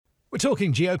We're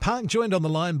talking Geopark, joined on the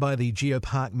line by the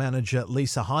Geopark manager,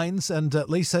 Lisa Hines. And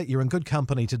Lisa, you're in good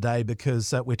company today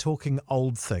because we're talking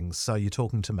old things, so you're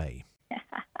talking to me.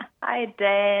 Hi,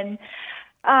 Dan.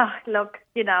 Look,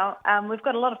 we've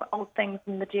got a lot of old things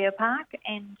in the Geopark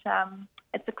and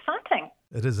it's exciting.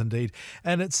 It is indeed.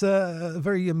 And it's a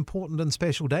very important and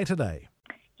special day today.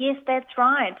 Yes, that's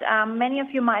right. Many of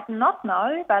you might not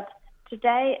know, but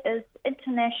today is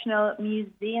International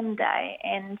Museum Day.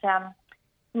 And,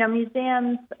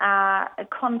 museums are a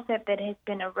concept that has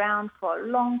been around for a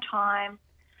long time,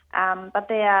 but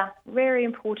they are very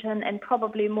important and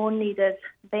probably more needed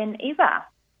than ever.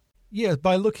 Yeah,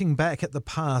 by looking back at the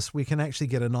past, we can actually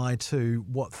get an eye to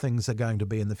what things are going to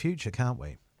be in the future, can't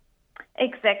we?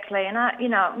 Exactly. And,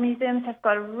 museums have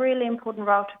got a really important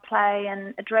role to play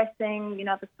in addressing,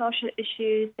 the social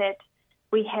issues that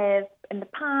we have in the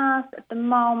past, at the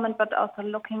moment, but also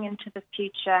looking into the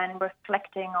future and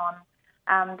reflecting on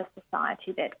the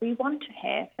society that we want to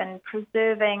have, and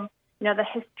preserving, the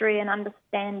history and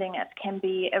understanding it can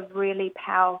be a really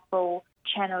powerful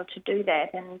channel to do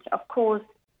that. And, of course,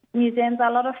 museums are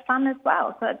a lot of fun as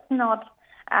well. So it's not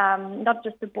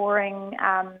just a boring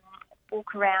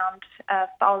walk around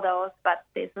folders, but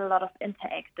there's a lot of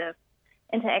interactive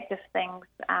things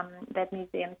that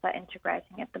museums are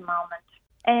integrating at the moment.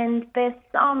 And there's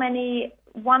so many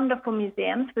wonderful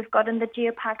museums we've got in the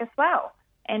Geopark as well.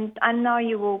 And I know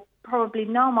you will probably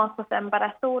know most of them, but I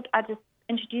thought I'd just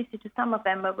introduce you to some of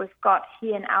them that we've got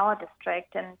here in our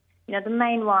district. And, the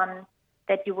main one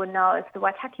that you will know is the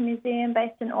Waitaki Museum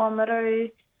based in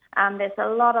Oamaru. There's a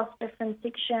lot of different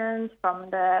sections from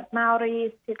the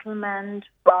Maori settlement,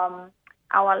 from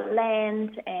our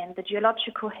land and the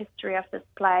geological history of this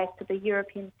place to the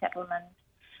European settlement,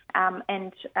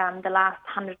 and the last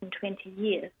 120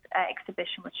 years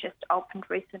exhibition, which just opened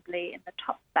recently in the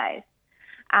top space.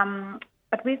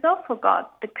 But we've also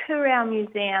got the Kurow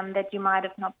Museum that you might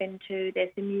have not been to.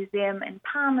 There's a museum in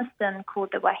Palmerston called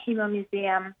the Waihemo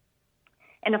Museum,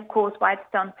 and of course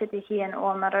Whitestone City here in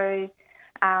Oamaru,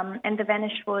 and the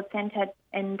Vanished World Centre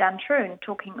in Duntroon,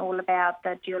 talking all about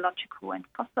the geological and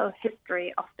fossil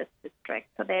history of this district.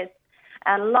 So there's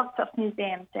lots of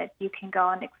museums that you can go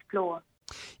and explore.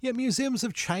 Yeah, museums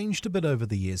have changed a bit over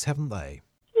the years, haven't they?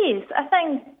 Yes, I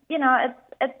think,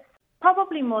 it's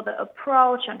probably more the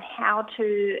approach on how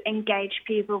to engage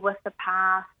people with the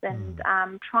past and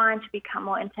trying to become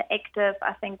more interactive.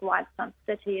 I think Whitestone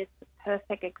City is the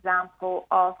perfect example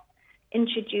of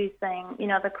introducing,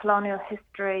 the colonial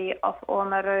history of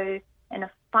Oamaru in a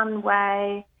fun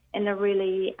way, in a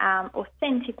really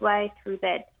authentic way through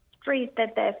that street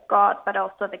that they've got, but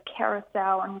also the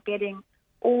carousel, and getting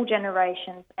all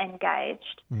generations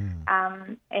engaged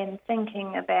and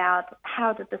thinking about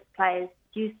how did this place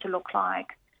used to look like,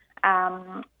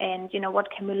 and, what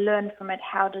can we learn from it,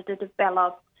 how did it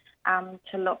develop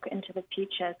to look into the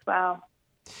future as well.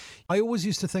 I always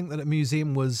used to think that a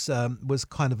museum was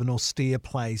kind of an austere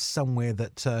place, somewhere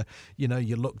that,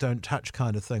 you look, don't touch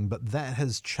kind of thing. But that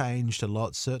has changed a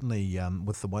lot, certainly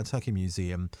with the Waitaki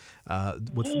Museum,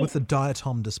 with the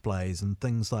diatom displays and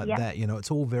things like that.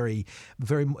 It's all very,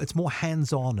 very, it's more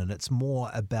hands-on, and it's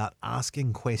more about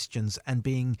asking questions and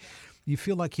you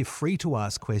feel like you're free to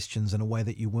ask questions in a way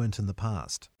that you weren't in the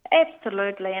past.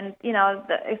 Absolutely. And,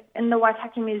 in the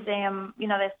Waitaki Museum,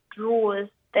 there's drawers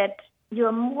that you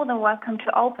are more than welcome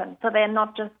to open. So they're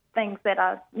not just things that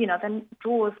are, the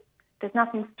drawers, there's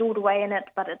nothing stored away in it,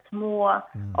 but it's more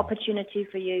opportunity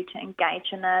for you to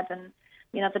engage in it, and,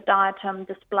 the diatom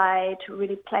display to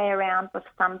really play around with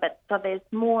some bits. So there's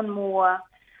more and more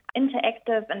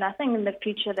interactive, and I think in the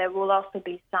future there will also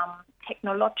be some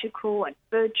technological and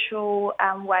virtual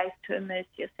ways to immerse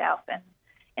yourself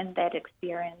in that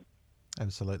experience.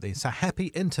 Absolutely. So happy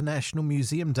International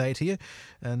Museum Day to you,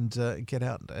 and get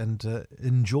out and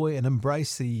enjoy and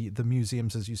embrace the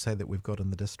museums, as you say, that we've got in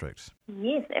the district.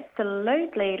 Yes,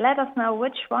 absolutely. Let us know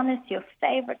which one is your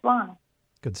favourite one.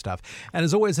 Good stuff. And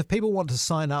as always, if people want to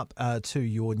sign up to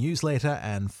your newsletter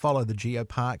and follow the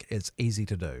Geopark, it's easy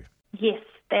to do. Yes,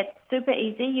 that's super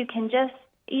easy. You can just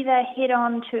either head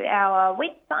on to our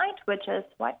website, which is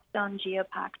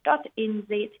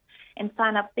whitestonegeopark.nz, and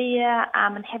sign up there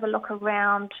and have a look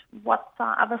around what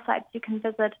other sites you can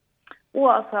visit,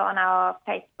 or also on our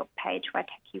Facebook page,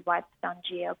 Waitaki Whitestone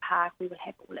Geopark. We will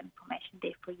have all information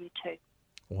there for you too.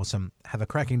 Awesome. Have a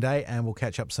cracking day, and we'll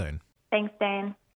catch up soon. Thanks, Dan.